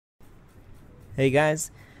Hey guys,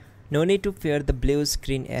 no need to fear the blue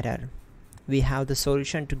screen error. We have the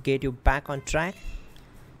solution to get you back on track.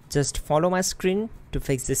 Just follow my screen to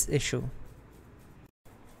fix this issue.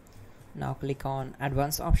 Now click on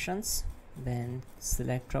Advanced Options, then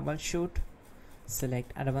select Troubleshoot,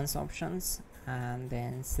 select Advanced Options, and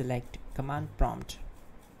then select Command Prompt.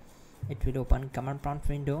 It will open Command Prompt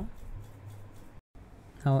window.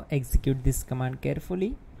 Now execute this command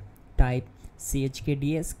carefully. Type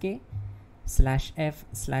chkdsk/f/r/c: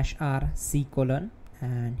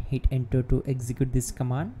 and hit enter to execute this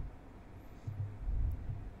command.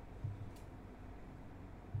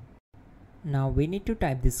 Now we need to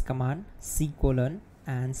type this command c: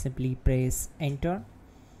 and simply press enter.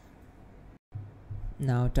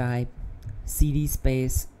 Now type cd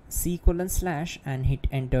space c: and hit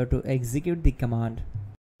enter to execute the command.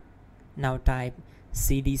 Now type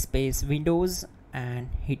cd space Windows and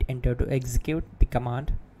hit enter to execute the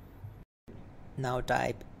command. Now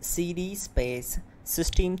type cd space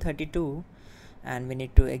system32 and we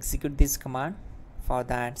need to execute this command. For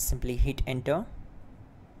that, simply hit enter.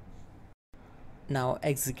 Now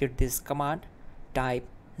execute this command. Type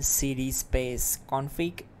cd space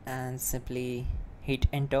config and simply hit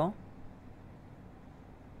enter.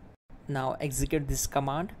 Now execute this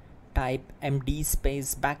command. Type md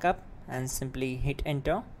space backup and simply hit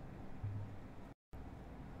enter.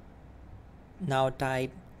 Now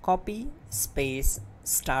type copy space **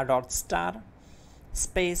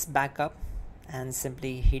 space backup and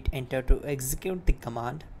simply hit enter to execute the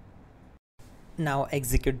command. Now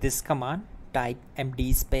execute this command. Type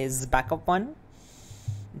md space backup1,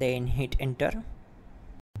 then hit enter.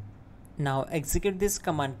 Now execute this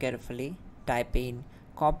command carefully. Type in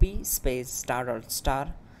copy space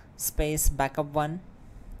 ** space backup1,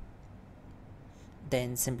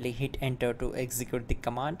 then simply hit enter to execute the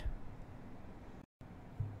command.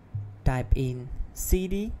 Type in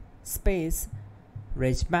cd space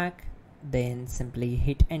regback, then simply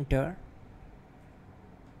hit enter.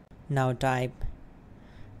 Now type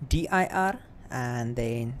dir and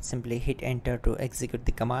then simply hit enter to execute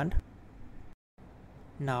the command.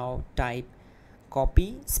 Now type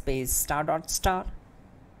copy space **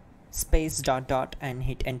 space ... and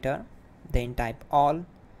hit enter. Then type all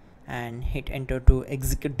and hit enter to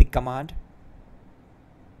execute the command.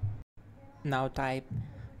 Now type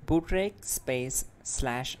bootrec space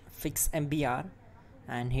 /fixmbr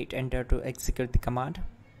and hit enter to execute the command.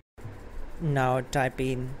 Now type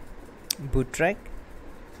in bootrec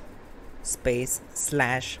space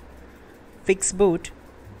 /fixboot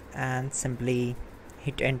and simply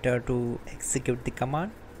hit enter to execute the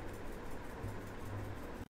command.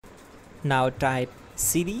 Now type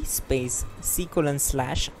cd space c: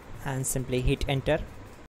 and simply hit enter.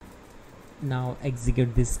 Now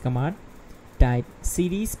execute this command. Type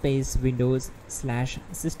cd space Windows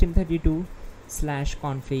 /system32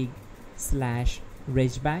 /config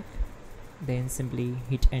 /regback, then simply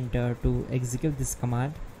hit enter to execute this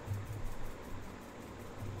command.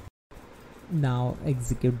 Now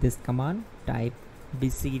execute this command. Type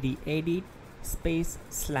bcdedit space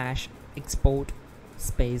 /export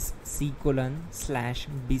space c: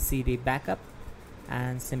 /bcd backup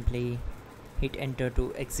and simply hit enter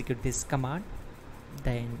to execute this command.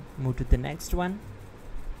 Then move to the next one.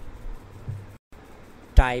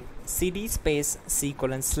 Type cd space c: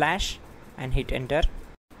 and hit enter.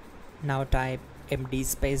 Now type md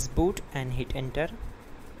space boot and hit enter.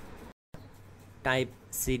 Type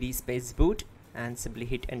cd space boot and simply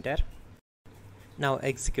hit enter. Now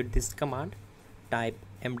execute this command. Type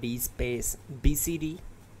md space bcd.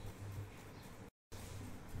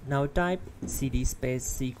 Now type cd space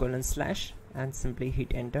c: and simply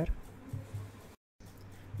hit enter.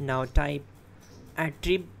 Now type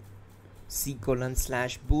attrib c: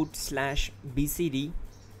 /boot /bcd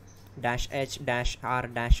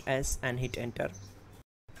 -h-r-s and hit enter.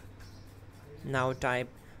 Now type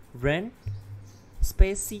run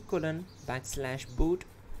space c: /boot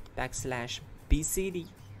 /bcd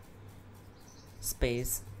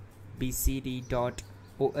space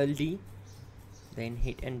bcd.old, then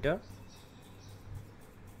hit enter.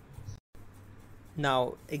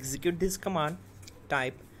 Now execute this command.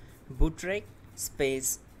 Type bootrec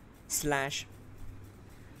space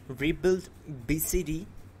 /rebuildbcd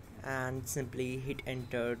and simply hit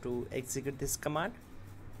enter to execute this command.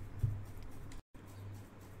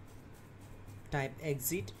 Type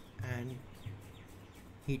exit and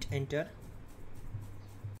hit enter.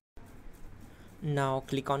 Now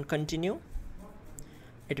click on continue.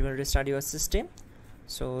 It will restart your system.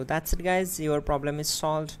 So that's it guys, your problem is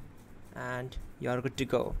solved and you are good to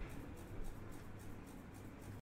go.